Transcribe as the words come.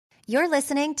You're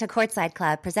listening to Courtside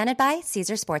Club, presented by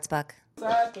Caesar Sportsbook.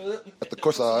 At the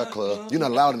Courtside Club. You're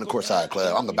not allowed in the Courtside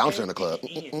Club. I'm the bouncer in the club.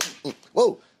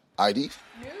 Whoa, ID.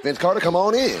 Vince Carter, come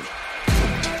on in.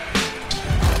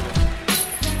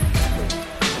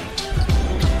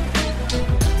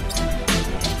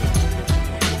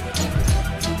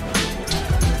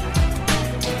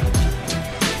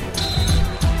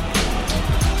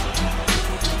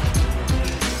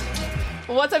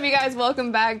 What's up, you guys?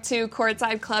 Welcome back to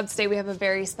Courtside Club. Today we have a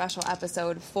very special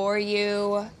episode for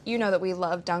you. You know that we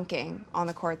love dunking on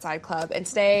the Courtside Club. And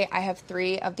today I have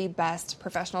three of the best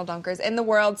professional dunkers in the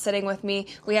world sitting with me.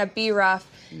 We have B. Ruff,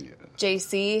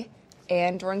 JC,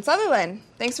 and Jordan Sutherland.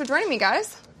 Thanks for joining me,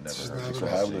 guys. Never heard for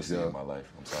having us in my life.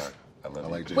 I'm sorry. I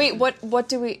like JC. Wait, what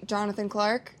do we... Jonathan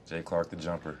Clark? Jay Clark the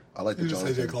jumper. I like the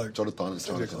Jonathan. Jay Clark. Jonathan is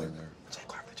Jonathan Clark. in there. Jay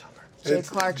Clark the jumper. Jay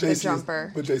Clark the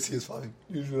jumper. But JC is fine.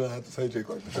 You do not have to say Jay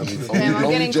Clark the jumper. Damn, I'm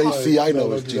Only getting JC I know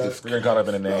No, is don't do Jesus. that. We're getting caught up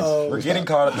in the names. We're getting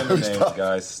caught up in the names,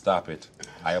 guys. Stop it.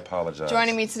 I apologize.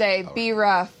 Joining me today, B.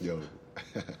 Ruff, Yo.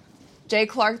 Jay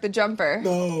Clark the jumper.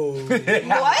 No.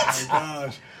 What?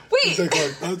 Gosh. Wait. Jay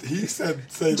Clark. He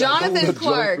said say Jonathan that.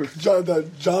 Clark.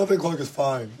 Jonathan Clark is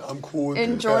fine. I'm cool with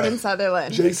And it. Jordan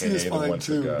Sutherland. JC is AKA the fine one for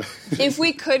too. God. If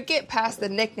we could get past the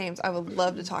nicknames, I would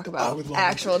love to talk I about would love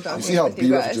actual to. dunking You see how with you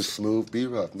B-Ruff guys. just smooth?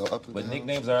 B-Ruff, no up and But down.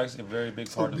 nicknames are actually a very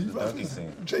big part of the dunking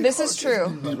scene. This is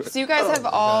true. So you guys have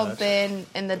all been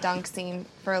in the dunk scene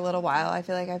for a little while. I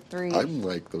feel like I have three. I'm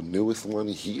like the newest one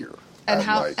here. And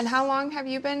I'm how long have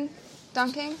you been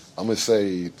dunking? I'm going to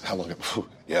say, how long?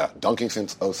 Yeah, dunking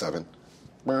since 07.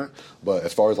 But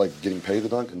as far as like getting paid to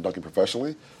dunk and dunking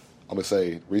professionally, I'm going to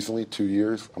say recently, 2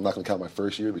 years. I'm not going to count my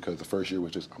first year because the first year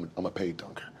was just, I'm a paid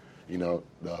dunker. You know,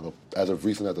 as of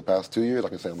recently, as the past 2 years, I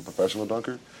can say I'm a professional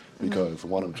dunker because for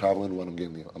one, I'm traveling, one, I'm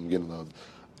getting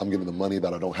the money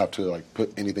that I don't have to like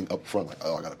put anything up front, like,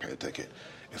 oh, I got to pay a ticket.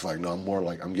 It's like, no, I'm more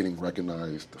like I'm getting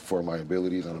recognized for my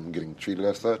abilities and I'm getting treated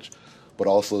as such. But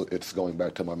also, it's going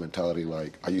back to my mentality.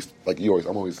 Like I'm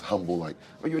always humble. Like,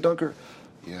 are you a dunker?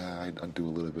 Yeah, I do a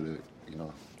little bit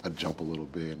of, I jump a little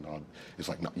bit. And it's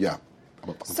like, no, yeah.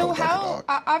 I'm So a how?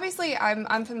 dog. Obviously,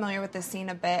 I'm familiar with the scene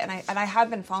a bit, and I have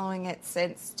been following it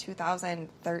since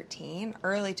 2013,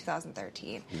 early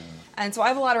 2013. Yeah. And so I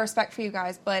have a lot of respect for you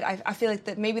guys, but I feel like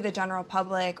that maybe the general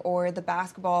public or the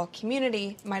basketball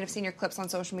community might have seen your clips on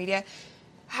social media.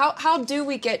 How do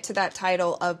we get to that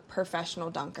title of professional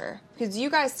dunker? Because you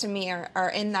guys, to me,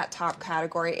 are in that top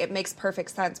category. It makes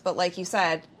perfect sense. But like you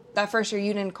said, that first year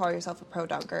you didn't call yourself a pro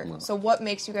dunker. No. So what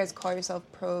makes you guys call yourself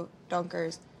pro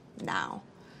dunkers now?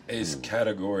 It's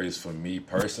categories for me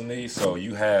personally. So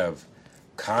you have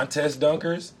contest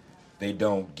dunkers. They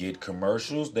don't get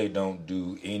commercials. They don't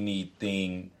do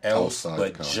anything else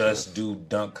but just do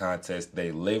dunk contests.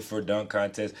 They live for dunk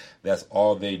contests. That's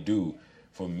all they do.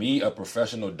 For me, a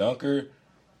professional dunker,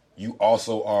 you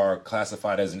also are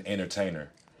classified as an entertainer.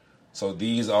 So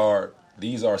these are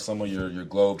some of your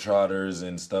Globetrotters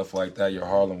and stuff like that, your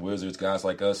Harlem Wizards, guys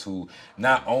like us who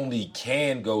not only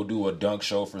can go do a dunk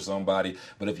show for somebody,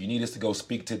 but if you need us to go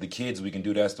speak to the kids, we can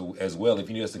do that as well. If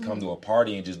you need us to come to a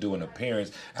party and just do an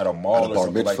appearance at a mall or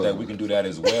something like that, we can do that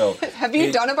as well. Have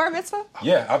you done a bar mitzvah?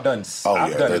 Yeah, I've done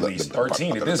at least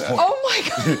 13 at this point. Oh my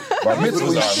God. Bar mitzvahs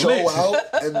Literally are show lit.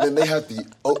 out, and then they have the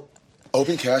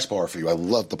open cash bar for you. I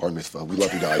love the bar mitzvah. We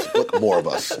love you guys. Book more of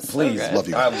us. Please. Love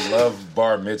you guys. I love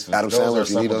bar mitzvahs. Adam Those Sandler, are if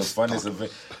you some need of us, the funnest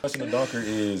events. Professional dunker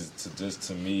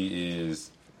to me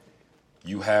is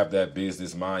you have that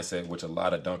business mindset, which a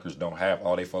lot of dunkers don't have.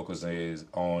 All they focus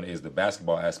on is the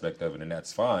basketball aspect of it, and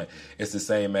that's fine. It's the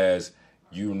same as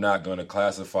you're not going to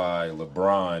classify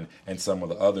LeBron and some of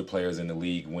the other players in the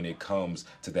league when it comes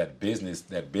to that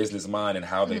business mind and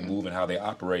how they move and how they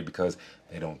operate because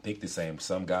they don't think the same.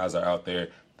 Some guys are out there,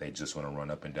 they just want to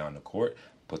run up and down the court,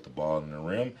 put the ball in the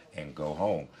rim, and go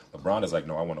home. LeBron is like,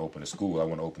 no, I want to open a school. I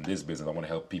want to open this business. I want to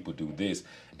help people do this.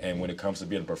 And when it comes to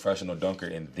being a professional dunker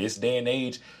in this day and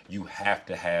age, you have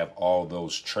to have all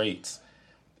those traits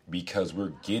because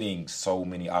we're getting so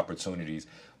many opportunities.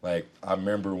 Like, I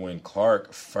remember when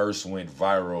Clark first went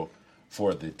viral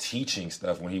for the teaching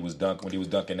stuff when he was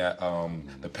dunking at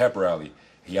the pep rally.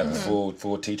 He had the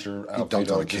full teacher outfit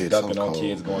on, just dunking on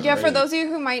kids. Going Yeah, crazy. for those of you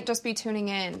who might just be tuning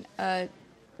in,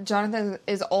 Jonathan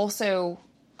is also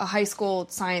a high school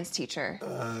science teacher.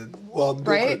 Well, I'm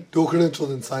right? dual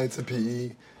credentialed in science and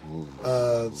PE.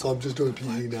 So I'm just doing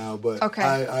PE now. But Okay.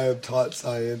 I have taught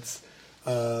science,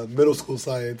 middle school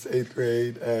science, 8th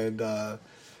grade, and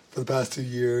for the past 2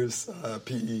 years,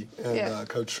 PE and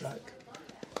coach track.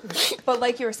 But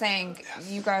like you were saying,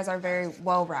 you guys are very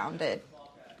well-rounded.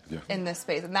 in this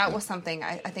space. And that was something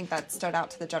I think that stood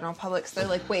out to the general public. So they're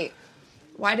like, wait,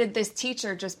 why did this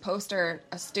teacher just poster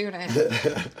a student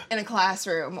in a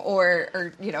classroom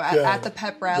or at the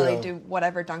pep rally do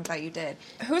whatever dunk that you did?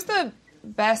 Who's the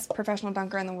best professional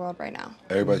dunker in the world right now?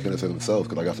 Everybody's going to say themselves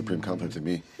because I got supreme confidence in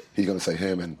me. He's going to say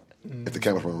him, and if the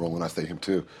camera's rolling, I say him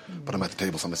too. But I'm at the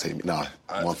table, so I'm going to say me. Nah,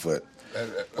 1 foot.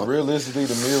 Realistically,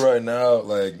 to me right now,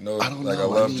 I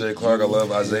love Jay Clark, I love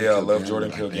Isaiah, I love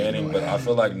Jordan Kilgannon, but I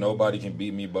feel like nobody can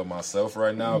beat me but myself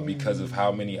right now because of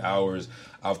how many hours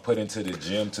I've put into the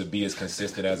gym to be as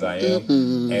consistent as I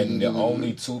am. And the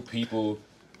only 2 people,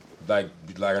 like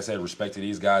I said, respect to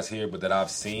these guys here, but that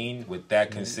I've seen with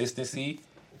that consistency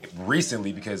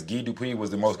recently, because Guy Dupuis was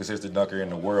the most consistent dunker in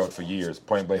the world for years,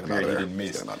 point blank period, he didn't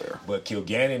miss. But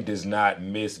Kilgannon does not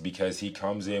miss because he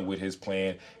comes in with his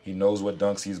plan. He knows what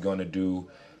dunks he's going to do.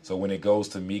 So when it goes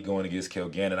to me going against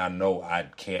Kilgannon, I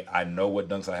know what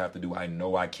dunks I have to do. I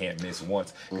know I can't miss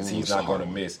once because he's not going to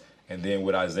miss. And then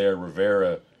with Isaiah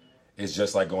Rivera, it's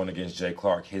just like going against Jay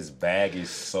Clark. His bag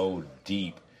is so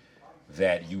deep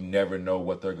that you never know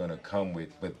what they're going to come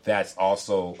with. But that's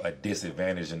also a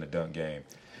disadvantage in the dunk game.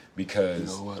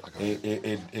 Because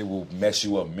it will mess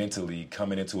you up mentally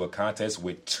coming into a contest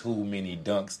with too many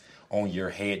dunks on your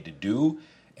head to do.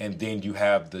 And then you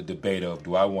have the debate of,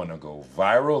 do I want to go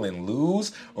viral and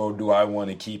lose, or do I want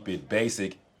to keep it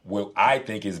basic, what I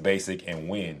think is basic, and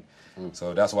win?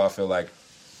 So that's why I feel like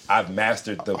I've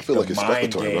mastered the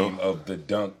mind game of the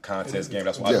dunk contest game.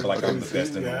 That's why I feel like I'm the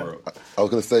best in the world. I was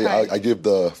going to say, I give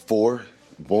the 4,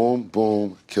 boom,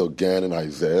 boom, Kilgannon,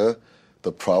 Isaiah.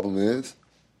 The problem is,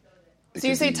 so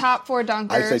you say top 4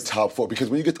 dunkers? I say top 4 because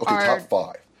when you get top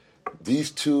 5, these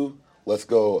 2, let's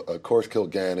go, of course,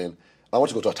 Kilgannon. I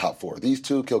want you to go to a top 4. These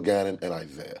 2, Kilgannon and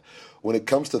Isaiah. When it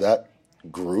comes to that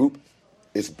group,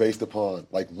 it's based upon,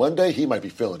 like Monday, he might be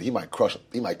feeling it. He might crush him.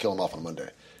 He might kill him off on Monday.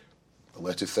 But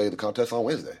let's just say the contest on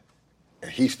Wednesday,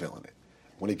 and he's feeling it.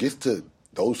 When it gets to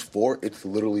those 4, it's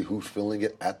literally who's feeling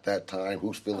it at that time,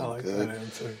 who's feeling good. That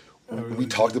answer. We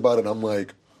talked about it, and I'm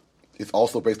like, it's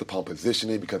also based upon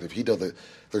positioning because if he does it,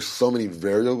 there's so many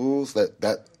variables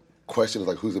that question is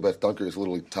like who's the best dunker is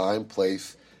literally time,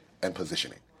 place, and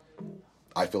positioning.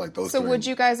 I feel like those. So would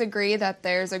you guys agree that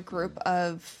there's a group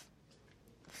of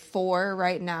 4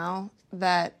 right now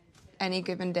that any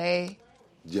given day,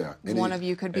 one of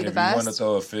you could be the best? If you want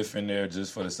to throw a 5th in there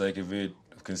just for the sake of it,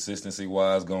 consistency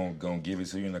wise, gonna give it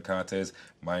to you in the contest.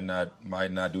 Might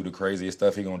not do the craziest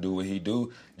stuff. He gonna do what he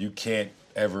do. You can't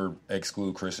ever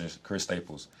exclude Chris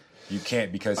Staples. You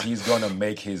can't, because he's gonna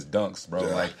make his dunks, bro.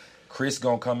 Yeah. Like Chris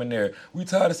gonna come in there. We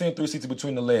tired of seeing 360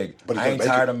 between the leg. But I ain't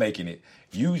tired of making it.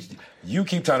 You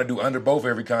keep trying to do under both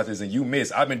every contest and you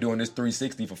miss. I've been doing this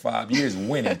 360 for 5 years,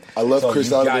 winning. I love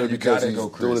Chris out of there because he's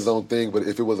doing his own thing. But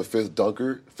if it was a 5th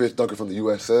dunker from the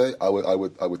USA, I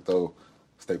would throw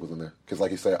Staples in there. Because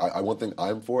like you say, one thing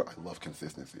I'm for, I love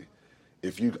consistency.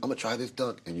 If I'm gonna try this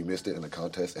dunk and you missed it in the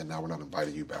contest and now we're not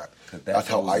inviting you back. That's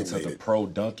how I made it. The pro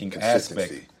dunking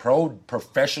aspect.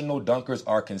 Professional dunkers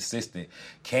are consistent.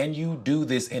 Can you do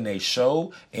this in a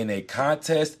show, in a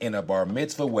contest, in a bar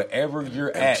mitzvah, wherever you're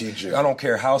at? I don't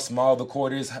care how small the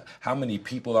court is, how many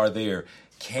people are there.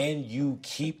 Can you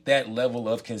keep that level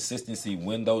of consistency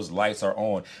when those lights are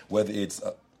on? Whether it's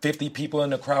 50 people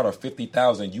in the crowd or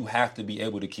 50,000, you have to be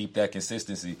able to keep that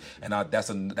consistency. And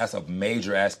that's a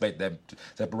major aspect that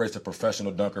separates a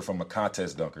professional dunker from a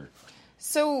contest dunker.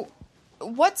 So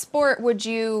what sport would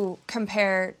you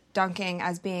compare dunking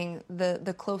as being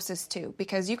the closest to?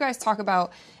 Because you guys talk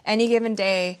about any given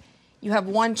day, you have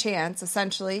one chance,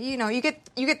 essentially. You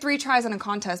get 3 tries in a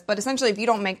contest, but essentially if you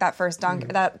don't make that first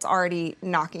dunk, that's already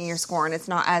knocking your score, and it's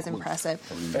not as impressive.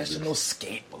 Professional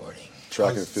skateboarding.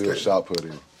 Track and field, shot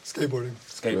putting.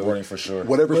 Skateboarding for sure.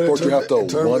 Whatever sport you have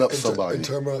to one-up somebody. In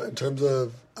terms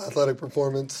of athletic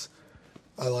performance,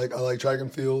 I like track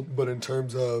and field, but in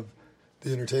terms of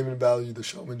the entertainment value, the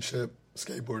showmanship,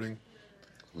 skateboarding.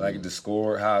 Like the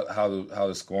score, how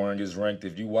the scoring is ranked.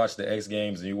 If you watch the X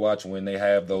Games and you watch when they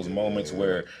have those moments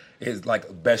where it's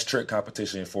like best trick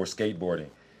competition for skateboarding,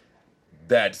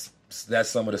 that's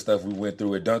some of the stuff we went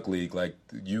through at Dunk League. Like,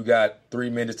 you got 3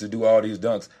 minutes to do all these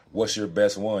dunks. What's your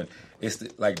best one?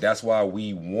 That's why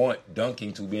we want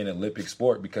dunking to be an Olympic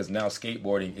sport, because now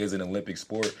skateboarding is an Olympic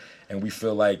sport, and we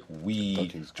feel like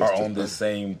we are on the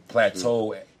same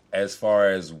plateau as far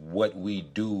as what we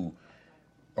do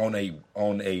on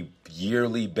a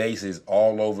yearly basis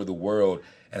all over the world,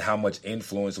 and how much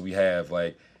influence we have.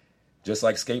 Like, just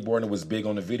like skateboarding was big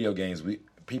on the video games,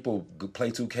 people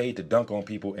play 2K to dunk on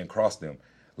people and cross them.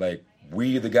 Like,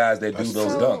 we the guys that do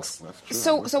those dunks. That's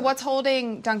true. So what's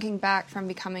holding dunking back from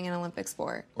becoming an Olympic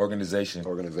sport? Organization.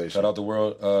 Organization. Shout out the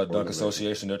World Dunk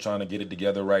Association. They're trying to get it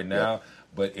together right now. Yep.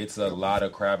 But it's a lot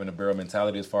of crab in the barrel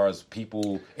mentality as far as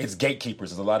people. It's gatekeepers.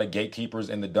 There's a lot of gatekeepers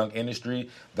in the dunk industry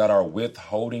that are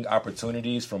withholding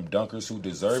opportunities from dunkers who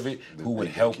deserve it, who would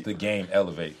help the game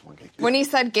elevate. When he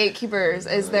said gatekeepers,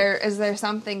 is there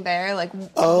something there? Like,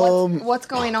 what's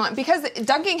going on? Because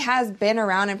dunking has been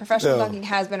around and professional dunking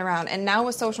has been around. And now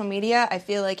with social media, I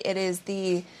feel like it is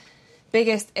the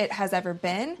biggest it has ever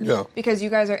been, because you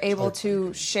guys are able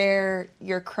to share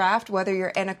your craft, whether you're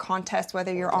in a contest,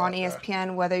 whether you're on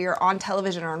ESPN, whether you're on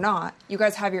television or not. You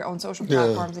guys have your own social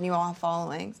platforms and you all have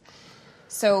followings.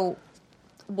 So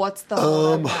what's the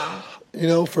hold up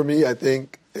now? For me, I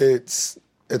think it's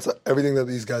everything that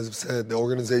these guys have said. The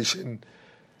organization,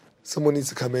 someone needs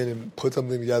to come in and put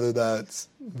something together that's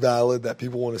valid, that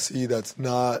people want to see, that's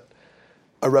not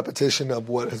a repetition of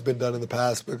what has been done in the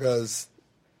past, because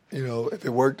if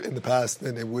it worked in the past,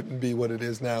 then it wouldn't be what it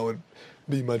is now. It'd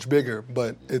be much bigger.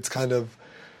 But it's kind of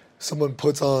someone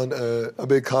puts on a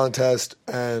big contest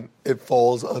and it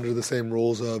falls under the same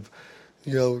rules of,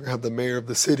 have the mayor of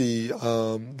the city,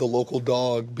 the local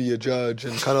dog be a judge,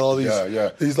 and kind of all these.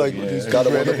 These these got to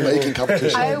win the baking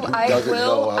competition.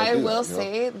 I will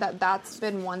say that's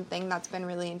been one thing that's been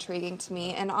really intriguing to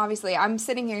me. And obviously, I'm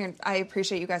sitting here and I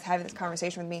appreciate you guys having this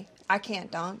conversation with me. I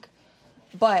can't dunk.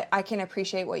 But I can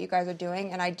appreciate what you guys are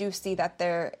doing, and I do see that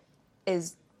there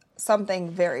is something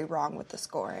very wrong with the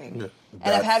scoring. Yeah,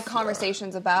 and I've had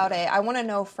conversations about it. I want to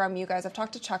know from you guys. I've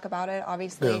talked to Chuck about it,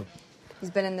 obviously. Yeah. He's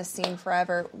been in this scene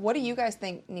forever. What do you guys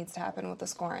think needs to happen with the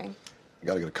scoring? You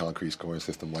got to get a concrete scoring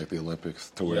system like the Olympics,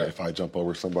 to where if I jump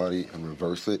over somebody and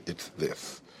reverse it, it's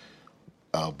this.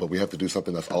 But we have to do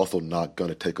something that's also not going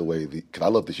to take away because I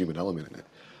love the human element in it.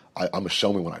 I'm a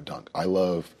showman when I dunk. I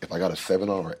love, if I got a 7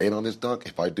 on or 8 on this dunk,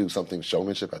 if I do something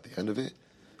showmanship at the end of it,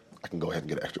 I can go ahead and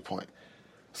get an extra point.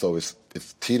 So it's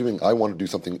teetering. I want to do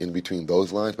something in between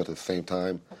those lines, but at the same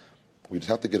time, we just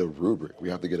have to get a rubric. We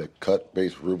have to get a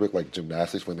cut-based rubric like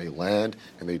gymnastics. When they land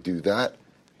and they do that,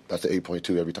 that's an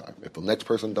 8.2 every time. If the next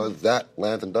person does that,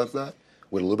 lands and does that,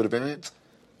 with a little bit of variance,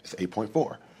 it's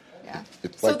 8.4. Yeah.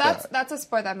 It's so like that's a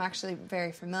sport that I'm actually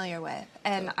very familiar with.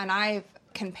 And I've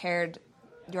compared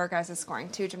your guys' scoring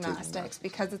to gymnastics,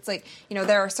 because it's like,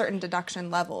 there are certain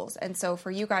deduction levels. And so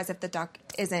for you guys, if the duck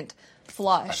isn't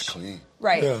flush, that's clean.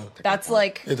 Right. Yeah. That's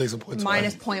like it takes a point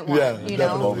minus 0.1,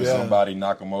 Over somebody,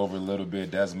 knock them over a little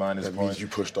bit, that's minus that points. Means you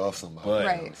pushed off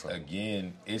somebody. But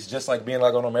again, it's just like being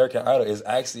like on American Idol.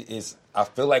 I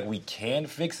feel like we can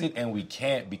fix it and we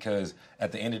can't, because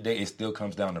at the end of the day, it still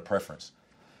comes down to preference.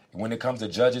 When it comes to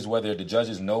judges, whether the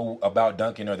judges know about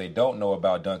dunking or they don't know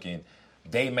about dunking,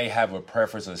 they may have a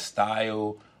preference of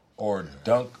style or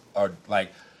dunk, or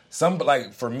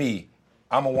for me,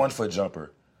 I'm a 1-foot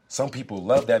jumper. Some people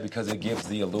love that because it gives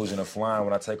the illusion of flying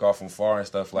when I take off from far and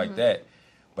stuff like that.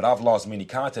 But I've lost many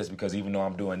contests because even though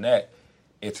I'm doing that,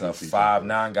 it's a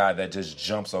 5'9" guy that just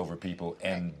jumps over people,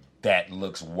 and that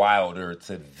looks wilder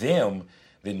to them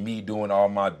than me doing all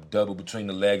my double between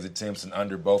the legs attempts and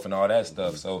under both and all that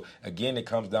stuff. So again, it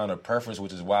comes down to preference,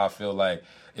 which is why I feel like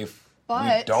if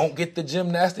we don't get the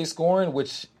gymnastic scoring,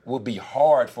 which will be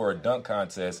hard for a dunk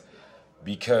contest,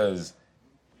 because,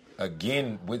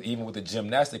 again, even with the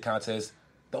gymnastic contest,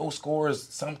 those scores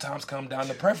sometimes come down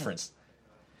to preference.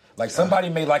 Like, somebody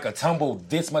may like a tumble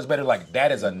this much better, like,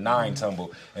 that is a 9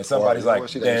 tumble. And somebody's like,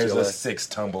 there's a 6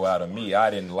 tumble out of me. I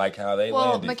didn't like how they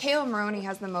landed. Well, Michaela Maroney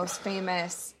has the most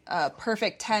famous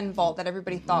perfect 10 vault that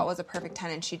everybody thought was a perfect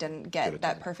 10, and she didn't get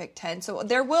that perfect 10. So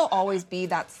there will always be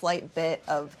that slight bit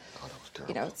of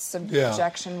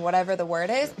subjection, whatever the word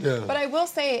is. Yeah. But I will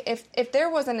say, if there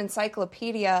was an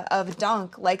encyclopedia of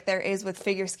dunk like there is with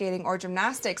figure skating or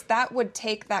gymnastics, that would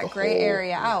take that gray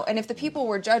area out. And if the people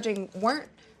we're judging weren't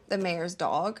the mayor's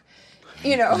dog,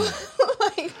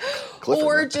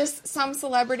 or just some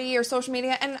celebrity or social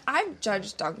media. And I've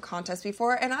judged dunk contests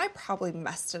before, and I probably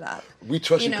messed it up. We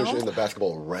trust you because you're in the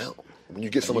basketball realm. When you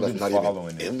get someone that's not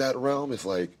even in that realm, it's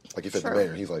like you said, the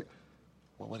mayor, he's like,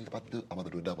 well, what are you about to do? I'm about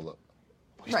to do a double up.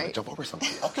 He's going to jump over something.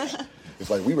 Okay. It's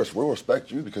like, we'll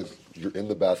respect you because you're in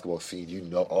the basketball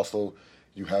scene. Also,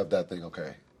 you have that thing,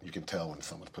 okay, you can tell when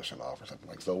someone's pushing off or something.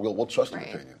 Like, so we'll trust your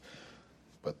opinion.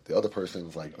 But the other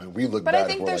person's like, we look bad. But I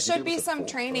think there should be some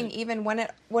training even when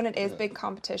it is big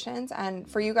competitions. And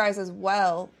for you guys as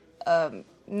well,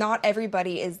 not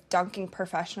everybody is dunking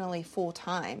professionally full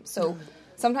time. So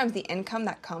sometimes the income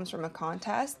that comes from a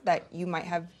contest that you might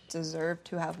have deserved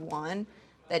to have won,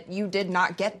 that you did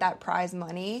not get that prize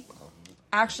money,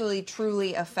 actually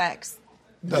truly affects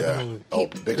Definitely. Yeah. Oh,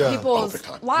 big time. people's big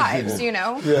time. lives, you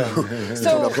know? Yeah.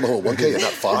 So I'm coming home with 1K and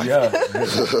not 5.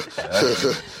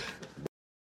 Yeah.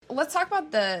 let's talk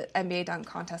about the NBA dunk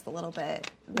contest a little bit.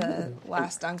 The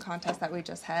last dunk contest that we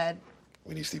just had.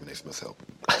 We need Stephen A. Smith's help.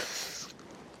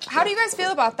 How do you guys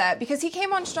feel about that? Because he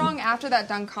came on strong after that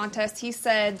dunk contest. He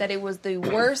said that it was the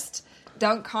worst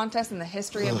dunk contest in the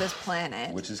history of this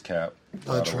planet. Which is cap,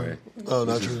 by Not the true. way. Oh,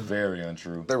 not Which is true. very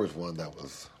untrue. There was one that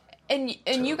was... And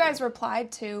you guys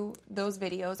replied to those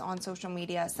videos on social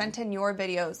media, sent in your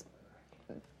videos.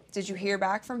 Did you hear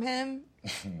back from him?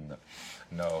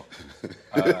 No.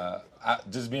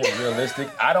 Just being realistic,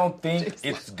 I don't think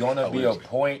it's going to be a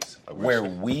point where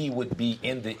we would be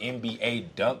in the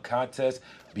NBA dunk contest,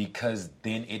 because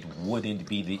then it wouldn't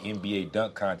be the NBA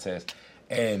dunk contest.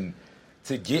 And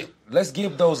let's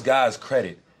give those guys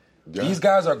credit. Yeah. These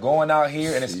guys are going out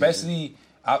here, and especially,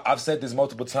 I've said this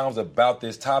multiple times about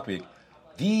this topic,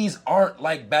 these aren't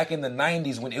like back in the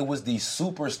 90s when it was these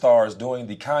superstars doing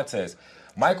the contest.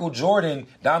 Michael Jordan,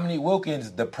 Dominique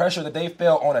Wilkins, the pressure that they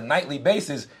felt on a nightly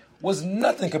basis was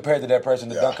nothing compared to that pressure in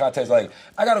the dunk contest. Like,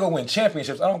 I got to go win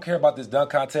championships. I don't care about this dunk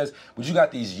contest. But you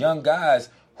got these young guys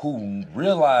who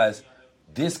realize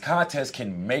this contest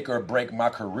can make or break my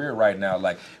career right now.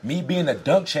 Like, me being a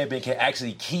dunk champion can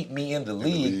actually keep me in the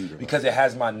league because it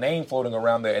has my name floating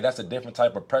around there. And that's a different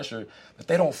type of pressure that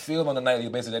they don't feel on a nightly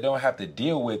basis. They don't have to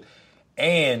deal with.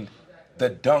 And the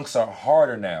dunks are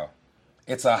harder now.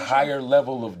 It's a higher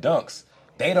level of dunks.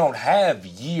 They don't have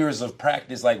years of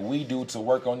practice like we do to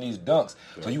work on these dunks.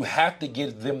 So you have to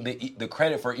give them the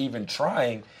credit for even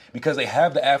trying, because they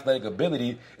have the athletic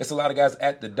ability. It's a lot of guys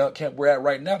at the dunk camp we're at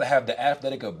right now that have the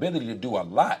athletic ability to do a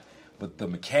lot. But the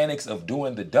mechanics of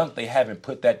doing the dunk, they haven't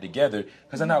put that together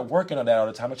because they're not working on that all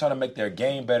the time. They're trying to make their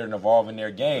game better and evolve in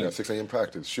their game. Yeah, 6 a.m.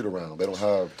 practice, shoot around. They don't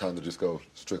have time to just go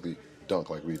strictly dunk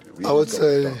like we do. I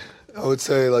would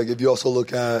say, like, if you also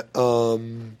look at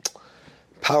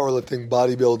powerlifting,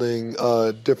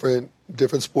 bodybuilding,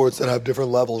 different sports that have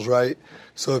different levels, right?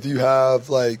 So if you have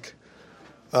like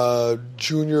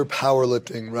junior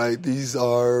powerlifting, right? These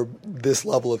are this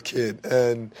level of kid,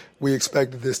 and we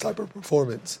expect this type of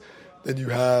performance. Then you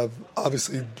have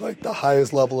obviously like the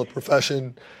highest level of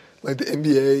profession, like the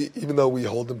NBA. Even though we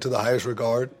hold them to the highest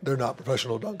regard, they're not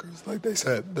professional dunkers. Like they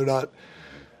said, they're not.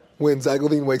 When Zach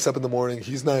LaVine wakes up in the morning,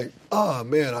 he's like, I'm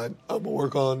going to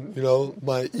work on,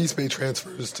 my East Bay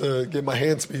transfers to get my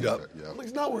hand speed up. Yeah.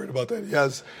 He's not worried about that.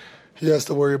 He has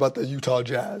to worry about the Utah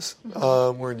Jazz.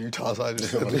 We're in Utah, so I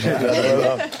just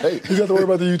he's got to worry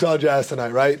about the Utah Jazz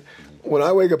tonight, right? When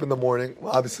I wake up in the morning,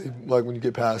 obviously, like when you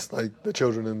get past like the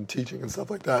children and teaching and stuff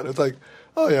like that, it's like,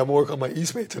 oh yeah, I'm gonna work on my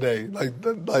East Bay today.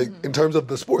 In terms of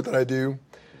the sport that I do,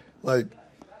 like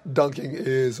dunking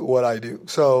is what I do.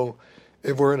 So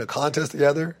if we're in a contest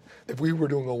together, if we were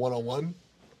doing a one-on-one,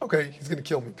 okay, he's going to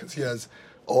kill me because he has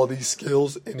all these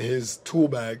skills in his tool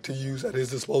bag to use at his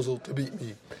disposal to beat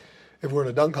me. If we're in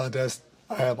a dunk contest,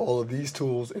 I have all of these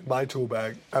tools in my tool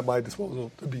bag at my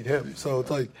disposal to beat him. So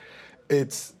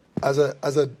it's as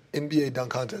an NBA dunk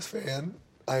contest fan,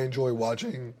 I enjoy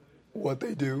watching what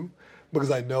they do because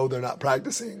I know they're not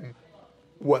practicing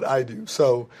what I do.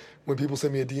 So when people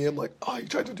send me a DM like, oh, you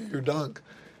tried to do your dunk.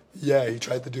 Yeah, he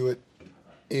tried to do it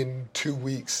in 2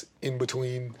 weeks in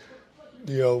between,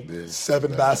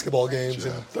 7 basketball games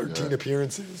and 13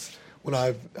 appearances when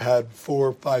I've had 4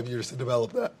 or 5 years to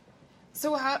develop that.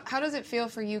 So how does it feel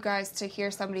for you guys to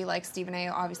hear somebody like Stephen A.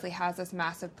 obviously has this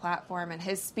massive platform and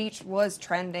his speech was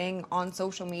trending on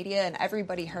social media and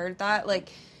everybody heard that? Like,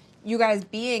 you guys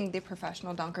being the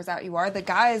professional dunkers that you are, the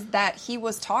guys that he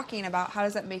was talking about, how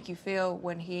does that make you feel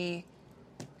when he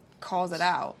calls it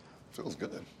out? Feels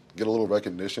good. Get a little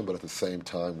recognition, but at the same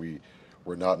time,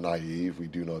 we're not naive. We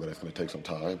do know that it's going to take some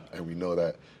time, and we know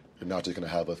that you're not just going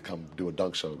to have us come do a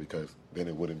dunk show because then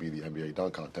it wouldn't be the NBA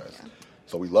dunk contest. Yeah.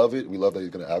 So we love it. We love that he's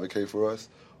going to advocate for us.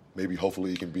 Maybe,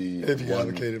 hopefully, he can be... If he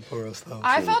advocated for us, though.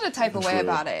 I felt a type of way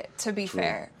about it, to be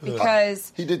fair,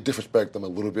 because... He did disrespect them a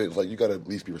little bit. It's like, you got to at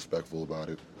least be respectful about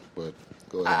it, but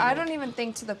go ahead. I don't even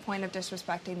think to the point of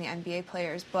disrespecting the NBA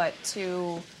players, but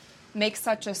to make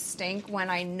such a stink when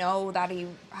I know that he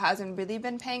hasn't really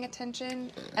been paying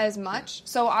attention as much.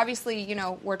 So obviously,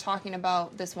 we're talking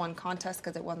about this one contest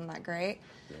because it wasn't that great.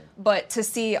 Yeah. But to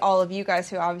see all of you guys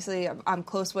who obviously I'm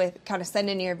close with kind of send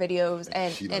in your videos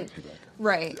and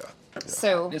right. Yeah. Yeah.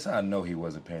 So this how I know he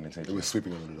wasn't paying attention. It was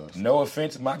sweeping under the dust. No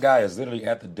offense, my guy is literally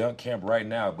at the dunk camp right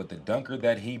now, but the dunker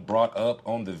that he brought up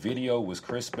on the video was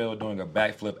Chris Spell doing a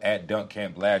backflip at dunk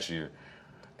camp last year.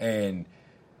 And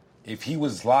if he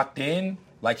was locked in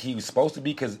like he was supposed to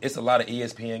be, because it's a lot of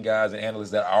ESPN guys and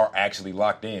analysts that are actually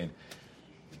locked in,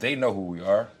 they know who we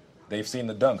are. They've seen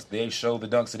the dunks. They show the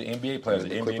dunks to the NBA players. The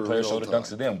NBA players show the dunks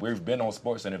to them. We've been on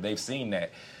SportsCenter. They've seen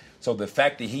that. So the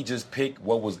fact that he just picked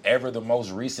what was ever the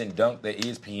most recent dunk that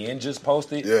ESPN just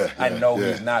posted, I know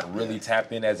he's not really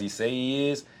tapped in as he say he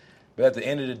is. But at the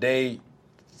end of the day,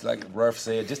 like Ruff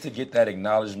said, just to get that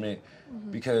acknowledgement,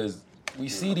 because we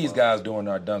see these guys doing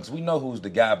our dunks. We know who's the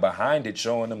guy behind it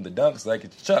showing them the dunks. Like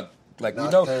it's Chuck. Like we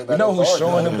know who's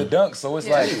showing them the dunks. So it's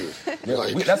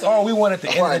that's all we want at the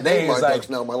end of the day. Is like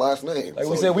now my last name. Like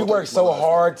we said, we work so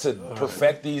hard to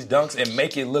perfect these dunks and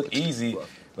make it look easy.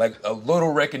 Like a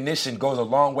little recognition goes a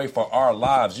long way for our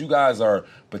lives. You guys are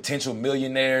potential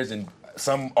millionaires, and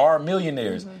some are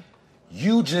millionaires.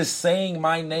 You just saying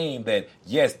my name that,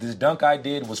 yes, this dunk I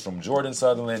did was from Jordan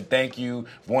Sutherland. Thank you,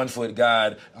 1 Foot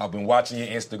God. I've been watching your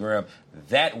Instagram.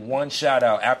 That one shout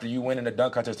out after you win in the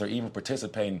dunk contest or even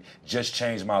participating just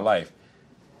changed my life.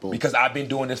 Boom. Because I've been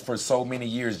doing this for so many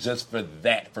years just for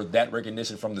that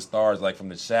recognition from the stars, like from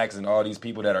the Shaqs and all these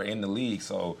people that are in the league.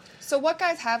 So what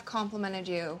guys have complimented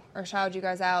you or shouted you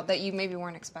guys out that you maybe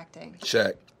weren't expecting?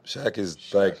 Shaq is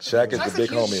the big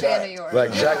homie.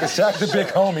 Like Shaq the big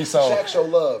homie. So Shaq show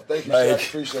love. Thank you, Shaq.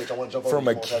 Appreciate you. I want to jump over from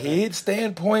a kid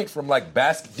standpoint, from like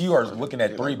you are looking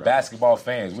at 3 basketball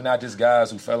fans. We're not just guys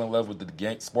who fell in love with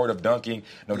the sport of dunking.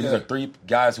 No, these are 3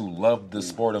 guys who love the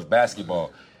sport of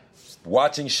basketball.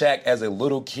 Watching Shaq as a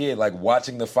little kid, like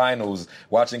watching the finals,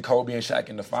 watching Kobe and Shaq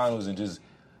in the finals, and just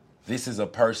this is a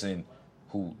person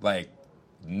who like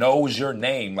knows your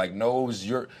name, like he knows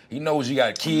you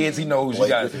got kids, he knows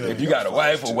if you got a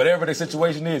wife or whatever the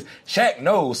situation is. Shaq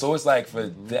knows, so it's like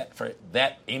for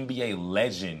that NBA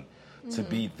legend to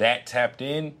be that tapped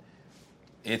in,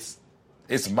 it's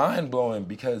mind blowing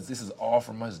because this is all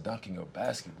from us dunking a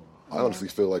basketball. I honestly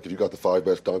feel like if you got the 5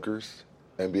 best dunkers,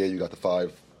 NBA, you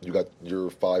got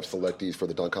your 5 selectees for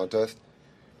the dunk contest.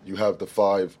 You have the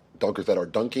 5 dunkers that are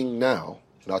dunking now.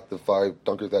 Not the 5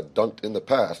 dunkers that dunked in the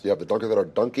past. You have the dunkers that are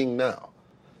dunking now.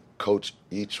 Coach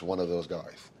each one of those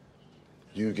guys.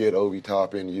 You get Obi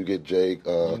Toppin, you get Jake,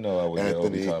 Anthony.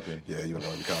 Obi Toppin. Yeah, you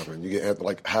know Obi Toppin. You get Anthony.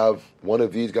 Like, have one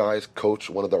of these guys coach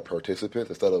one of their participants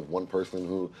instead of one person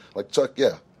who, like Chuck,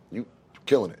 you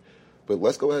killing it. But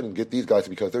let's go ahead and get these guys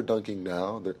because they're dunking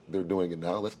now. They're doing it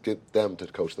now. Let's get them to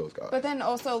coach those guys. But then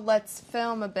also let's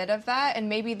film a bit of that, and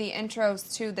maybe the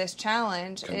intros to this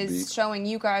challenge is showing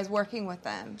you guys working with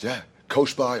them. Yeah,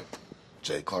 coached by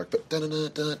Jay Clark. The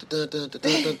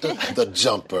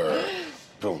jumper.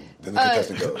 Boom. Then the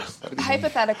contestant goes.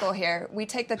 Hypothetical here. We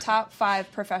take the top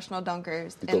 5 professional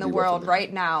dunkers in the world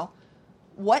right now.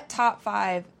 What top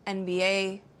 5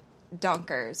 NBA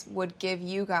dunkers would give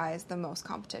you guys the most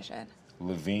competition?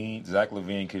 Zach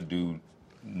LaVine could do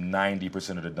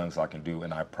 90% of the dunks I can do,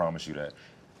 and I promise you that.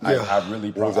 Yeah. I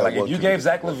really promise. Like if you gave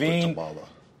Zach LaVine,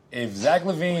 if Zach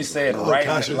LaVine said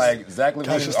Zach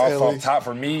LaVine off top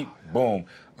for me, boom.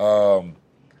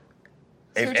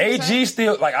 If AG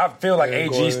still, like, I feel like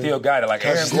AG still got it. Like,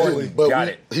 Aaron Gordon got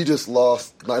it. He just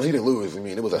lost. He didn't lose. I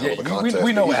mean, it was a hell of a contest.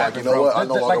 We know what happened, bro.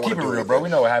 Like, keep it real, bro. We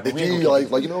know what happened. If he, I'm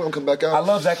going to come back out. I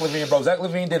love Zach LaVine, bro. Zach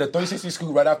LaVine did a 360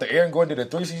 scoop right after Aaron Gordon did a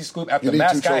 360 scoop after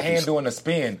Mascot Hand doing a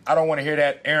spin. I don't want to hear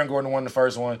that. Aaron Gordon won the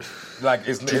first one. Like,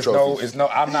 it's no,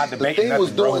 I'm not debating nothing,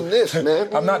 was doing this,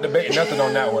 man. I'm not debating nothing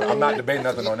on that one.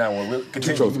 We'll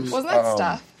continue. Wasn't that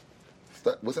stuff?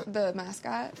 What's that? The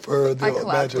mascot? For the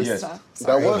Magic. Yes.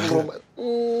 That was a little...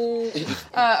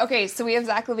 Okay, so we have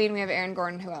Zach LaVine, we have Aaron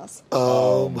Gordon. Who else?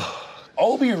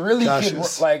 Obi really could,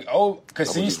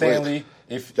 Cassius Stanley.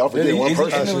 If y'all forget one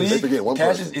person. They forget one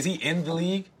person. Is he in the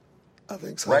league? I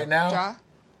think so. Right now?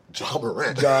 Ja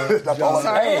Morant.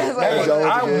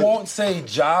 I won't say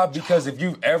Ja because if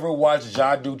you've ever watched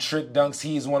Ja do trick dunks,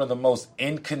 he's one of the most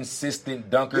inconsistent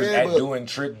dunkers at doing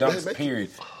trick dunks, period.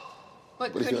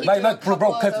 But could he do a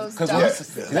couple of those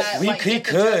dunks he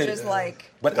could.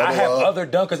 But I have other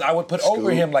dunkers I would put over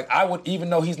him. Like, I would,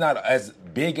 even though he's not as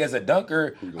big as a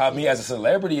dunker, as a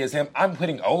celebrity as him, I'm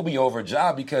putting Obi over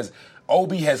Ja because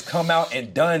Obi has come out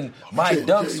and done my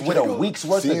dunks with a week's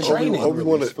worth of training. Obi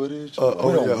won with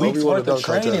a week's worth of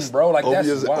training, bro. Like,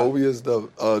 that's why. Obi is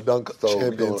the dunk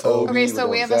champion. Okay, so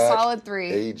we have a solid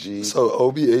 3. AG. So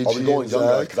Obi, AG, Are we going young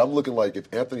guy? Because I'm looking like if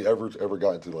Anthony ever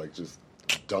got into like just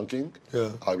dunking,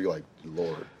 I'd be like,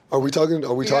 Lord. Are we talking?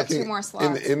 Are we talking 2 more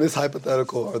slots. in this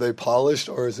hypothetical? Are they polished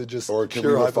or is it just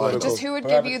pure hypothetical? Just who would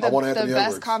give you the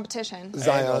best competition?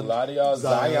 Zion. A lot of y'all,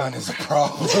 Zion is a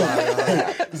problem.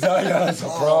 Zion is a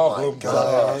problem.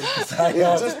 Zion.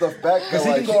 It's just the fact that he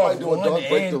might do a dunk,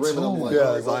 break the rim, and I'm like,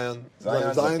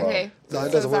 Zion. Okay.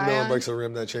 Zion does a windmill and breaks a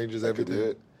rim that changes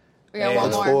everything. We got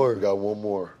one more. We got one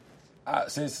more.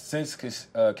 Since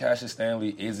Cassius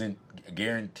Stanley isn't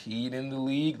guaranteed in the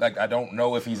league, like I don't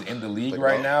know if he's in the league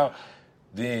right now.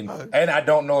 And I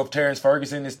don't know if Terrence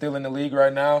Ferguson is still in the league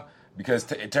right now because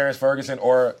Terrence Ferguson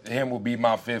or him will be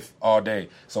my fifth all day.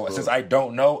 So since I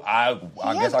don't know, I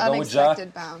guess I'll go with Ja.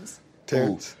 Unexpected bounds.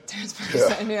 Terrence. Terrence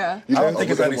Ferguson, yeah. I don't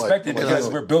think it's unexpected because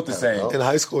we're built the same. In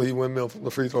high school, he windmill from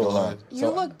the free throw line. You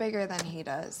look bigger than he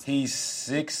does.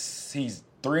 He's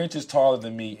 3 inches taller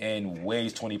than me and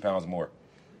weighs 20 pounds more.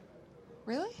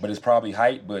 Really? But it's probably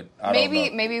height, but I don't know.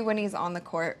 Maybe when he's on the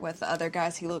court with the other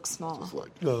guys, he looks small. It's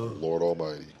like, Lord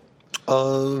Almighty.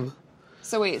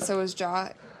 So wait, so is Ja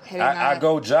hitting I that?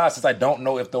 go Ja since I don't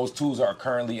know if those twos are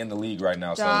currently in the league right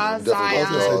now. Ja, So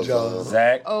Zion, Ja.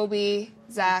 Zach, Obi,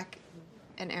 Zach,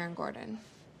 and Aaron Gordon.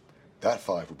 That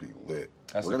 5 would be lit.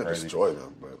 That's We're going to crazy. destroy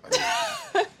them,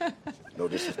 but no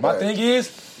disrespect. my thing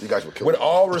is, you guys would kill with them.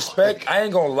 all respect, I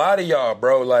ain't gonna lie to y'all,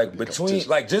 bro. Like between, just-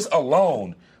 like just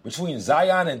alone between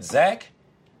Zion and Zach,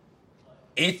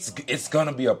 it's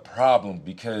gonna be a problem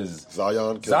because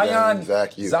Zion,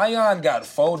 Zach, you. Zion got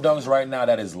 4 dunks right now.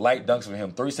 That is light dunks for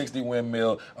him. 360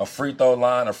 windmill, a free throw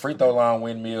line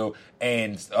windmill,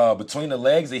 and between the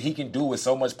legs that he can do with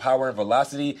so much power and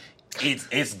velocity,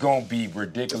 it's gonna be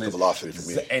ridiculous. Just the velocity for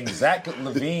me. And Zach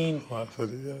Levine.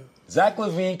 Yeah. Zach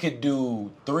Levine could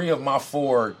do 3 of my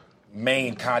 4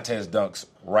 main contest dunks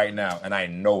right now, and I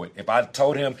know it. If I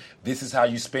told him this is how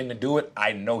you spin to do it,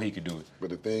 I know he could do it. But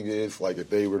the thing is, like, if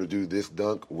they were to do this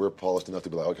dunk, we're polished enough to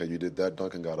be like, okay, you did that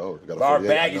dunk and got over. Got a Our 48,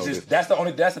 bag I is know just this. that's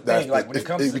the thing. Like when it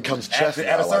comes it to becomes at chess a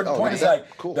now, certain like, point, oh, it's yeah,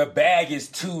 like cool. the bag is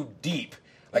too deep.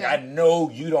 Like Yeah. I know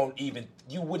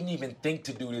you wouldn't even think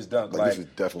to do this dunk. Like, this is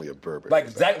definitely a Burberry. Like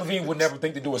Zach Levine would never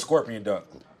think to do a scorpion dunk.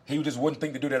 He just wouldn't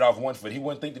think to do that off one foot. He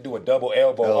wouldn't think to do a double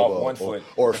elbow off one foot.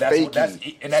 or But that's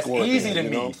fakey scorpion, easy to you me.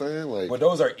 know what I'm saying? Like, but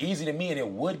those are easy to me, and it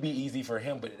would be easy for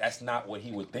him. But that's not what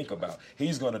he would think about.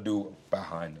 He's gonna do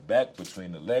behind the back,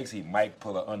 between the legs. He might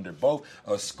pull it under both,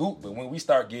 a scoop. But when we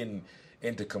start getting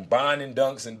into combining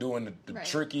dunks and doing the Right.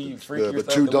 tricky, freaky the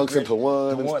stuff, 2 that look dunks great, into one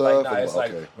and like, stuff, nah, it's I'm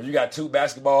like okay. when you got 2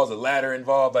 basketballs, a ladder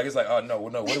involved. Like it's like, oh no,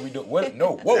 what are we doing? What?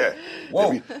 No, whoa, Yeah.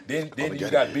 whoa. Yeah, Then you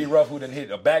get got it. B Ruff who done hit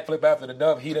a backflip after the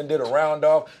dunk. He done did a round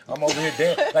off. I'm over here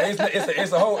dancing. Like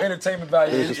it's a whole entertainment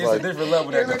value. It's It's, just like- a different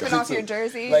level. You're that ripping off your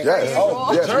jersey. Like, Yes.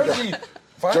 oh, Yes, jersey.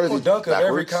 Final Jersey dunk of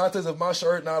every backwards. contest. If my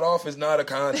shirt not off, it's not a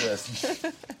contest.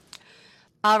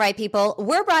 All right, people,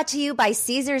 we're brought to you by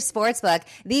Caesars Sportsbook,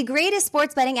 the greatest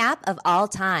sports betting app of all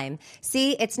time.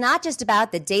 See, it's not just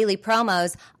about the daily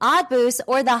promos, odd boosts,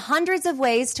 or the hundreds of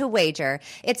ways to wager.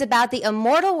 It's about the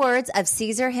immortal words of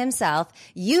Caesar himself.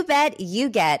 You bet, you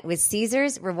get with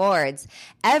Caesars Rewards.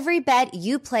 Every bet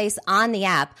you place on the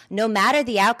app, no matter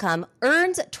the outcome,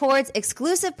 earns towards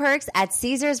exclusive perks at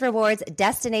Caesars Rewards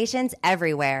destinations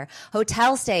everywhere.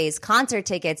 Hotel stays, concert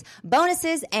tickets,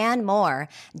 bonuses, and more.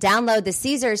 Download the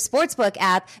Caesars Sportsbook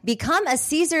app, become a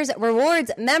Caesars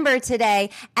Rewards member today,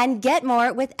 and get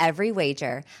more with every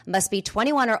wager. Must be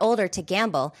 21 or older to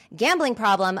gamble. Gambling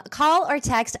problem? Call or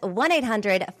text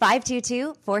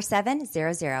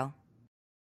 1-800-522-4700.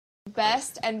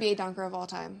 Best NBA dunker of all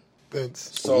time.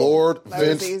 Vince. So Lord That was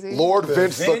Vince, easy. Lord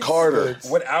Vince the Carter.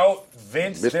 Without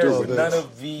Vince, Mr. there's Vince.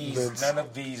 none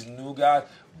of these new guys.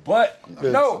 But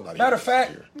no, I'm not matter even of fact,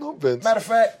 here. No, Vince. matter of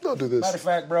fact, Don't do this. Matter of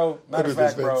fact, bro. Matter do of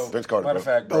this, fact, bro. Vince. Vince Carter, Matter of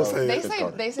bro. fact, bro. Don't say it. They Vince say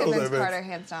Carter. they say Don't say Vince Vince. Carter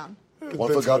hands down. One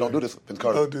Vince foot God, don't Carter. do this. Vince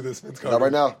Carter. Don't do this, Vince Carter. Not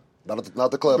right now. Not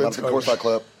the club. Vince Not the Carter. courtside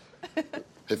club.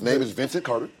 His name is Vincent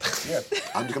Carter. Yeah.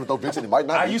 I'm just gonna throw Vincent. It might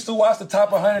not. I be. used to watch the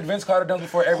top 100 Vince Carter dunk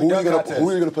before every Who are dunk you contest.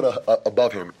 gonna put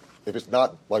above him? If it's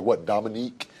not like what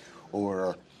Dominique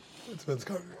or It's Vince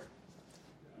Carter.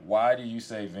 Why do you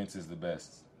say Vince is the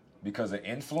best? Because of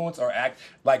influence or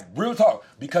like real talk?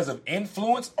 Because of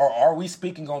influence, or are we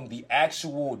speaking on the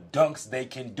actual dunks they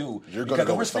can do? You're gonna Because go if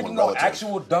we're with someone speaking on relative.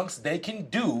 actual dunks they can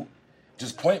do,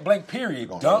 just point blank period.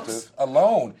 Going Dunks relative.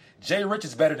 alone. Jay Rich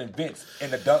is better than Vince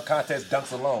in the dunk contest.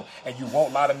 Dunks alone, and you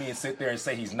won't lie to me and sit there and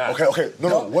say he's not. okay,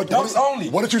 no. Dunks only.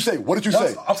 What did you say? What did you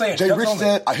Dunks- say? I'm saying Jay dunks Rich only.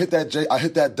 said I hit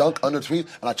that dunk under tweet,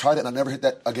 and I tried it, and I never hit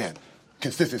that again.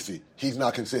 Consistency. He's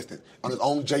not consistent on his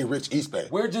own. Jay Rich East Bay.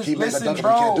 We're just he made that listen, dunk, and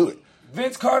bro. he can't do it.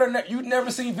 Vince Carter, you'd never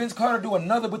seen Vince Carter do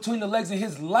another between the legs in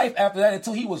his life after that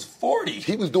until he was 40.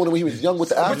 He was doing it when he was young with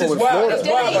the Which Afro is in wild. That's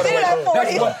Florida. wild, by the He did it at way.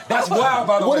 40. That's wild,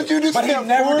 by the way. What did you just But say he at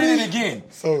never 40? did it again.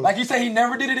 So- Like you said, he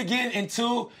never did it again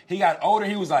until he got older.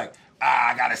 He was like,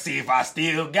 I gotta see if I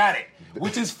still got it,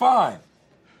 which is fine.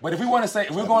 But if we want to say,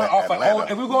 if we're going off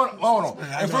if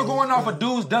we're going off of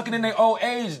dudes dunking in their old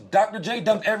age, Dr. J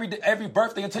dunked every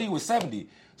birthday until he was 70.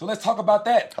 So let's talk about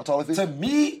that. How tall is he?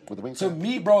 To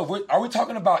me, bro, are we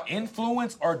talking about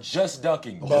influence or just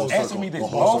dunking? Answer me this.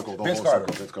 Vince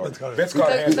Carter. Vince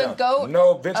Carter, hands The down. GOAT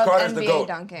No, Vince of Carter's the NBA GOAT.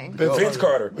 dunking. Vince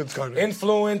Carter. Vince Carter.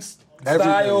 Influence,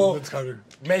 Everything. style, Vince Carter.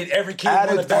 made every kid want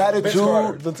to dunk.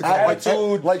 Vince Carter.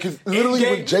 Attitude. Like literally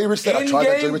when Jay Rich said, I tried that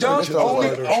Jay In-game Rich dunk,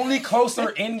 dunk. only closer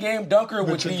in-game dunker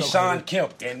would be Sean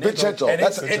Kemp. And Vincenzo.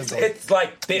 it's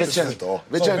like this. Vincenzo.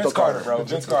 So Vince Carter, bro.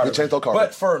 Vince Carter. Vincenzo Carter.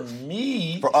 But for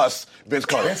me, For us, Vince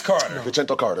Carter. Vince Carter.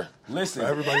 Vincenzo Carter. Listen,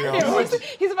 Everybody else.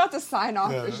 He's about to sign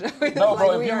off the show. no, bro.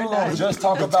 Like, If we you are were going done. to just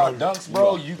talk about dunks,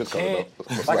 bro, you Vince Carter, can't.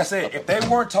 bro. Like I said, if they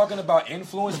weren't talking about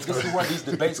influence, this is where these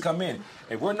debates come in.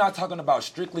 If we're not talking about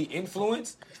strictly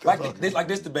influence, like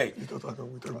this debate, We talk about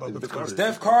Vince Carter.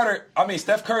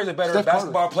 Steph Curry is a better Steph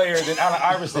basketball player than Allen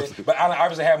Iverson, but Allen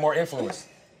Iverson had more influence.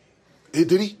 Did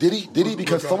he?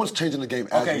 Because someone's changing the game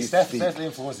as Okay, we Steph's speak.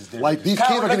 influence is different. Like these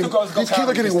Kyrie, kids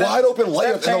are getting wide open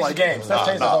layups, and they're like, Steph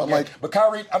changed the whole game. But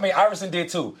Iverson did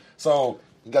too. So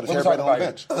He got his what hair we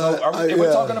braided talking on the about bench. here? So if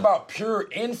we're talking about pure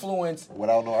influence,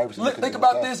 Without no Iverson, he couldn't think do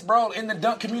about that. this, bro. In the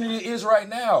dunk community is right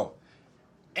now.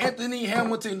 Anthony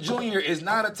Hamilton Jr. is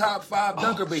not a top 5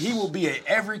 dunker, but he will be at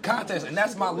every contest, and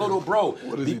that's my little bro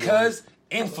because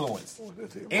influence.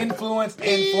 Influence.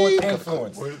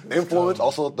 Influence.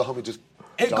 Also, the homie just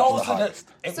It jumped goes the to highest.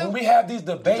 when we have these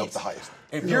debates. jumped the highest.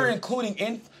 If you're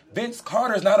including Vince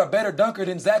Carter is not a better dunker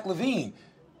than Zach LaVine.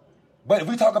 But if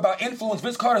we talk about influence,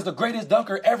 Vince Carter is the greatest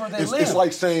dunker ever that lived. It's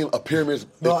like saying a pyramid's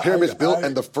built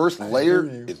and the first layer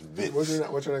is Vince.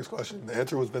 What's your next question? The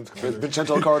answer was Vince Carter.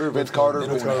 Vincenzo Carter, Vince Carter,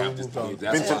 Vince Carter.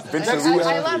 Vincent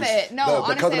I love it. No, the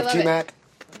honestly, cousin I of love it. T-Mac,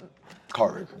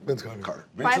 Carter. Vince Carter.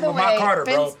 By the Lamar way, Carter,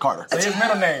 bro. Vince- Carter. Say his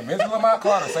middle name. Vincent Lamar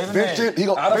Carter. Say the Vincent- name. he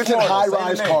go- Out of Vincent Florida. High Say the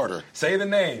Rise name. Carter. Say the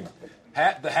name. The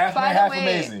half By man, the half way,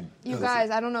 amazing. you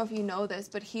guys, I don't know if you know this,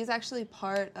 but he's actually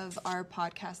part of our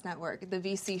podcast network, the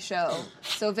VC show.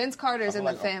 So Vince Carter's in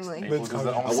the family. Vince Carter.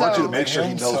 I want you to make sure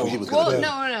he knows what he was Well, going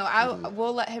to no. do.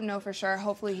 We'll let him know for sure.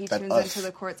 Hopefully he That tunes us. into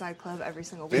the Courtside Club every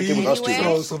single Vince, week. it was us two.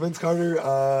 Anyway, So Vince Carter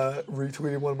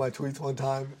retweeted one of my tweets one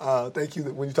time. Thank you.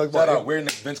 When you talk Shout about out. We're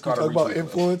Vince Carter. talk about retweet.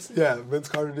 influence, Vince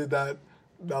Carter did that.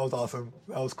 That was awesome.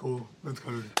 That was cool. Vince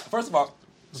Carter. First of all,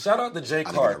 shout out to Jay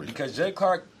Clark because Jay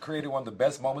Clark created one of the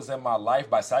best moments in my life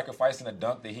by sacrificing a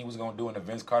dunk that he was going to do in the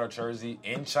Vince Carter jersey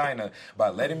in China by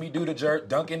letting me do the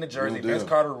dunk in the jersey. Real deal. Vince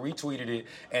Carter retweeted it,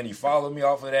 and he followed me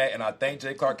off of that, and I thank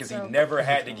Jay Clark because he never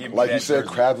had to give me Like that you said,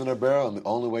 jersey. crabs in a barrel, and the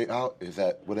only way out is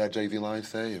that what that Jay-Z line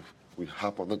say? If we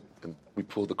hop on and we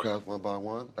pull the crabs one by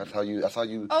one. That's how you.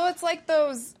 oh, it's like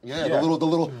those. Yeah, Yeah.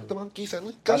 the monkey said,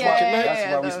 That's Yeah, why, yeah, that's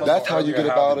yeah, why we those. spoke That's how you earlier get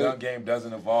about the it. dunk game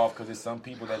doesn't evolve because there's some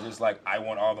people that just like I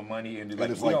want all the money and like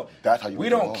it's we like, don't. that's how you we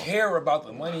get don't involved. care about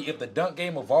the money. If the dunk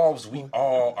game evolves, we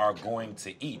all are going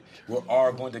to eat. We're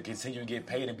all going to continue to get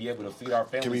paid and be able to feed our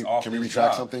families off. Can we this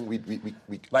retract job. something? We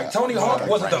Like Tony Hawk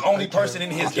wasn't the only person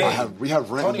in his game. We have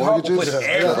rent Tony and Hawk mortgages. put Yeah,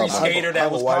 every I have a- skater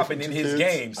that was popping in his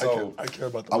game. So I care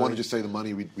about the I want money. to just say the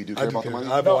money. We do I care do about the care.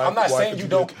 money. I have no, a I'm not wife saying and you two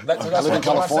don't. kids. That's I live in what I'm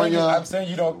California. I'm saying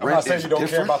you don't. I'm not Rent saying is you don't care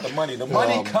different. about the money. The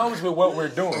money comes with what we're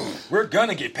doing. We're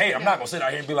gonna get paid. I'm not gonna sit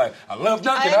out here and be like, I love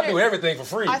dunking. I do everything for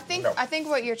free. I think No. I think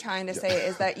what you're trying to say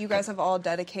is that you guys have all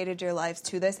dedicated your lives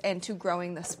to this and to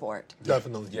growing the sport.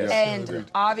 Definitely. Yes. And Agreed.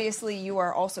 obviously, you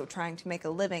are also trying to make a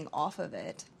living off of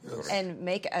it and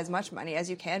make as much money as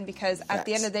you can because at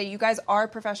the end of the day, you guys are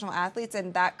professional athletes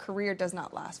and that career does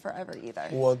not last forever either.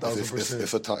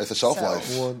 1,000%. It's a shelf So-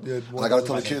 life. And I gotta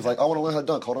tell the kids like, I want to learn how to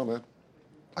dunk. Hold on, man.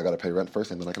 I gotta pay rent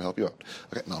first, and then I can help you out.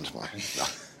 Okay, no, I'm just playing. No.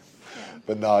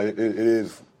 But no, it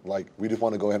is like we just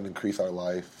want to go ahead and increase our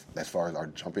life as far as our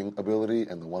jumping ability,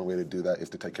 and the one way to do that is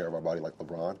to take care of our body like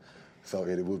LeBron. So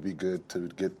it would be good to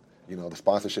get the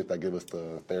sponsorship that give us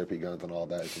the therapy guns and all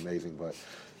that. It's amazing, but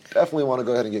definitely want to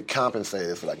go ahead and get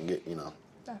compensated so that I can get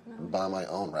Definitely. buy my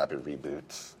own rapid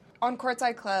reboots. On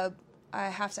Courtside Club, I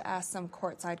have to ask some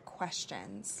courtside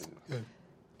questions.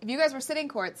 If you guys were sitting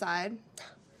courtside,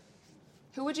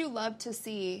 who would you love to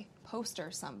see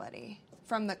poster somebody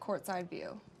from the courtside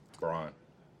view? Braun.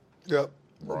 Yep.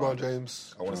 Bron. LeBron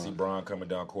James. I want to see Braun coming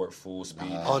down court full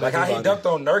speed. On Like how he everybody.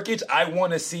 dunked on Nurkic, I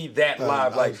want to see that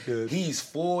live. that Like was good. he's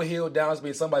full heel down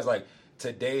speed. Somebody's like,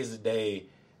 today's the day.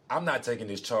 I'm not taking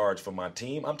this charge for my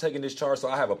team. I'm taking this charge so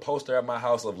I have a poster at my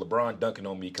house of LeBron dunking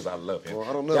on me because I love him. Well,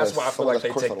 I don't know. That's why I feel like they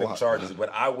That's take a them lot. charges. But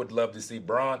I would love to see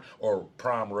Braun or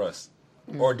Prime Russ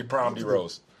or Prom D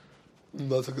Rose.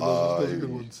 Those are good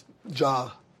ones.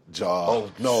 Ja. Ja.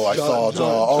 No, I saw Ja.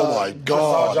 Oh, my I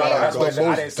God. saw Ja. That's The what I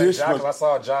most didn't say Ja because disrespectful. I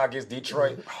saw Ja against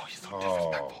Detroit. Oh, he's so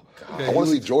disrespectful. God. I want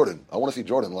to see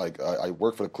Jordan. Like, I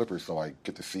work for the Clippers, so I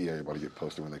get to see everybody get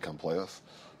posted when they come play us.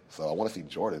 So I want to see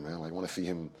Jordan, man. Like, I want to see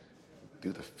him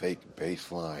do the fake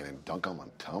baseline and dunk on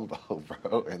Mutombo,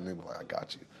 bro. And then, like, I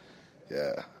got you.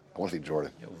 Yeah. I want to see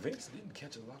Jordan. Yo, Vince didn't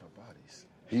catch a lot of bodies.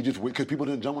 He just, because people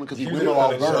didn't jump on him because he He went did all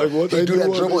that. around. Like, He do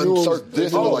that dribble and start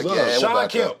this, and Oh, like, yeah, Sean we're back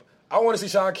Kemp. up. I want to see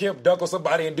Sean Kemp dunk on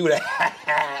somebody and do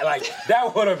that. Like,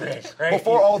 that would have been crazy.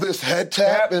 Before all this head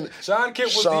tap and Sean Kemp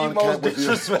was Sean the most Kemp was the-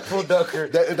 disrespectful dunker.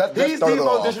 That He's the started it most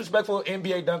all. disrespectful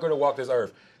NBA dunker to walk this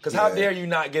earth. Because how Yeah. dare you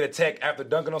not get a tech after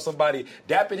dunking on somebody,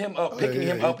 dapping him up, picking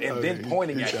him up, and then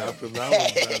pointing at him.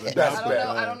 That's I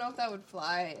bad. don't know if that would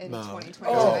fly in 2022.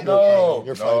 Oh, no.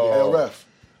 You're Hey, no. ref,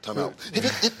 time out.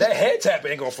 That head tap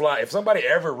ain't gonna fly. If somebody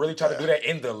ever really tried to do that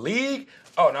in the league,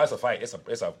 oh no, it's a fight. It's a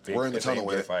big. We're in the it's tunnel a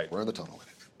with big it. fight. We're in the tunnel with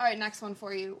it. All right, next one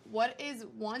for you. What is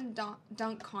one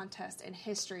dunk contest in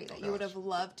history that you would have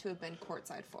loved to have been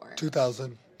courtside for?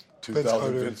 2000.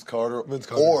 2000 Vince Carter, Vince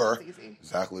Carter. or That's easy.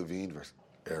 Zach LaVine versus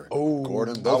Aaron Oh.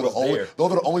 Gordon. I was there.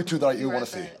 Those are the only two that you You were want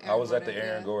to at see. the I was at the Gordon,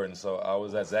 Aaron yeah. Gordon, so I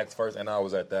was at Zach's first, and I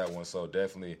was at that one. So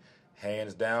definitely,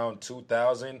 hands down,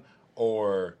 2000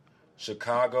 or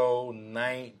Chicago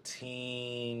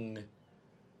 19.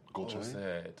 Gold What was chain?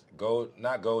 that?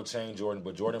 Not gold chain Jordan,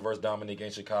 but Jordan versus Dominique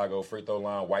in Chicago, free throw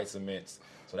line, white cements.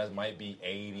 So that might be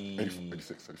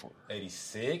 86, 84.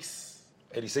 86,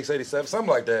 87, something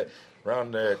like that.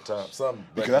 Around there time. Something.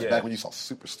 But Because that's yeah, back when you saw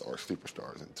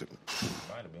superstars and too.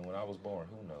 might have been when I was born.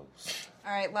 Who knows?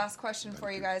 All right, last question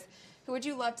for you guys. Who would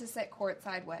you love to sit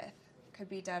courtside with? Could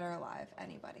be dead or alive.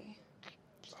 Anybody.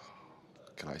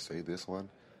 Can I say this one?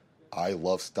 I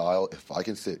love style. If I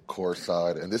can sit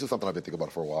courtside, and this is something I've been thinking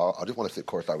about for a while, I just want to sit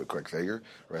courtside with Craig Sager,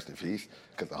 rest in peace,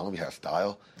 because the homie has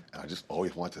style, and I just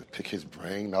always want to pick his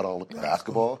brain, not on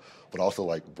basketball, but also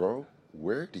like, bro,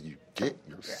 where do you get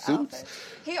your suits? Outfit.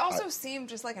 He also seemed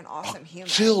just like an awesome human.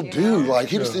 Chill you dude. know? Like,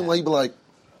 he just seemed like he'd be like,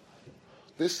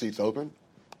 this seat's open.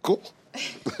 Cool.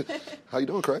 How you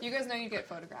doing, Craig? You guys know you get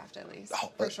photographed at least,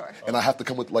 Oh, for sure. And I have to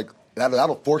come with, like,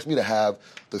 that'll force me to have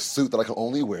the suit that I can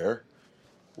only wear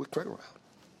with Craig around.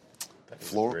 That's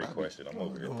Floor a great rabbit. question. I'm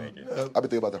over here thinking. I've been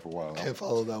thinking about that for a while. Can't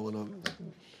follow that one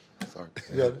up. Sorry.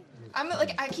 Yeah. I'm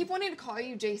like, I keep wanting to call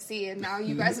you JC, and now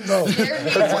you guys have No. scared me.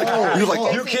 He was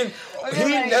like, You can. Okay,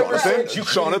 He like- never said Jonathan? you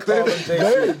couldn't call him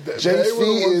Jonathan? JC. They were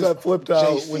the ones is that flipped out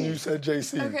JC. when you said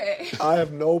JC. Okay. I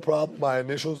have no problem. My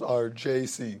initials are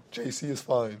JC. JC is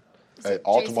fine. Hey,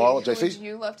 all tomorrow, Who would JC?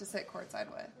 you love to sit courtside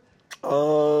with?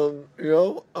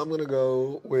 I'm gonna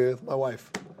go with my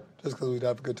wife, just because we'd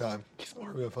have a good time.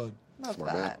 We have fun. Love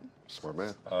Smart that. man. Smart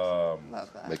man. Love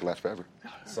that. Make it last forever.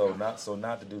 So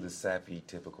not to do the sappy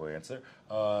typical answer.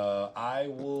 I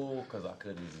will, because I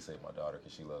could easily say my daughter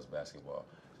because she loves basketball.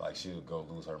 Like she would go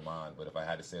lose her mind. But if I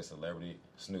had to say a celebrity,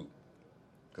 Snoop.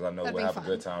 Because I know That'd we'll be have a fun.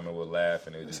 good time and we'll laugh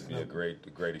and it'll just be a great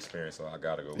experience. So I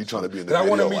gotta go. You trying to be in the Because I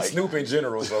want to video, meet like- Snoop in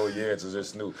general. So yeah, it's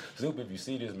just Snoop. Snoop, if you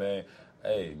see this man,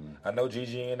 hey, I know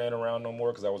GGN ain't around no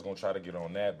more because I was gonna try to get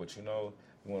on that, but you know.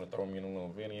 You want to throw me in a little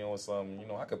video or something? You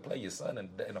know, I could play your son in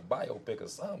a biopic or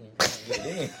something.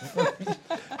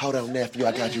 Hold on, nephew.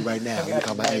 I got you right now. Let me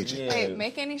call my agent. Yeah. Hey,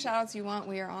 make any shout outs you want.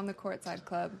 We are on the Courtside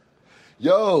Club.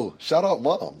 Yo, shout out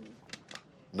mom.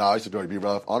 Nah, I used to be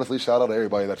rough. Honestly, shout out to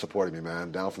everybody that supported me,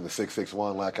 man. Down from the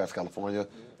 661, Lancaster, California.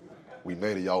 We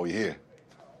made it, y'all. We here.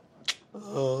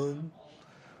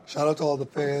 Shout out to all the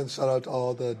fans. Shout out to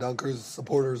all the dunkers,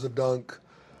 supporters of Dunk.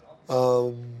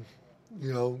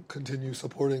 Continue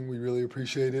supporting. We really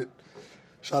appreciate it.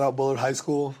 Shout out Bullard High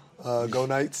School. Go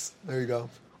Knights. There you go.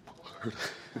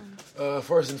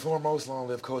 First and foremost, long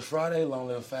live Coach Friday, long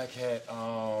live Fat Cat.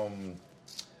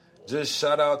 Just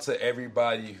shout out to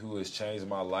everybody who has changed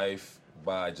my life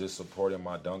by just supporting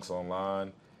my dunks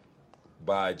online,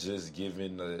 by just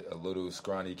giving a little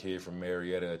scrawny kid from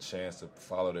Marietta a chance to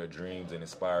follow their dreams and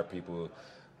inspire people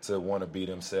to want to be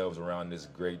themselves around this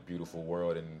great, beautiful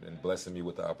world, and blessing me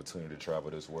with the opportunity to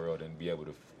travel this world and be able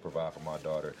to provide for my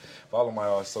daughter. Follow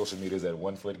my social medias at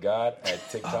One Foot God, at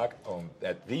TikTok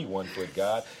at The One Foot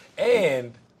God,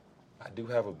 and I do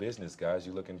have a business, guys.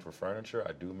 You looking for furniture?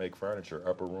 I do make furniture.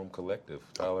 Upper Room Collective.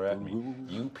 Holler at me.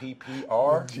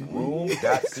 UPPR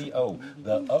room.co.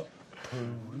 The Upper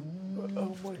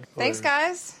Room. Thanks,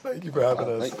 guys. Thank you for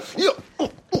having us. Yeah.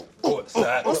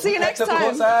 Courtside. We'll see you next At the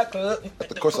time. Courtside Club. At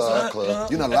the Courtside Club.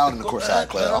 You're not allowed in the Courtside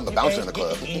Club. I'm the bouncer in the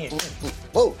club.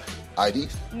 Whoa.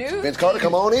 IDs. New Vince Carter,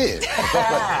 come on in.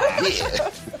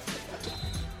 Yeah.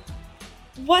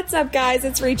 What's up, guys?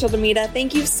 It's Rachel Demita.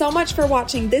 Thank you so much for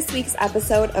watching this week's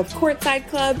episode of Courtside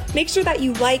Club. Make sure that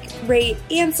you like, rate,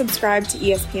 and subscribe to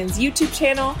ESPN's YouTube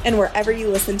channel and wherever you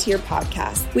listen to your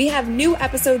podcast. We have new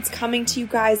episodes coming to you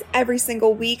guys every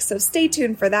single week, so stay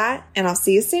tuned for that, and I'll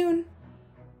see you soon.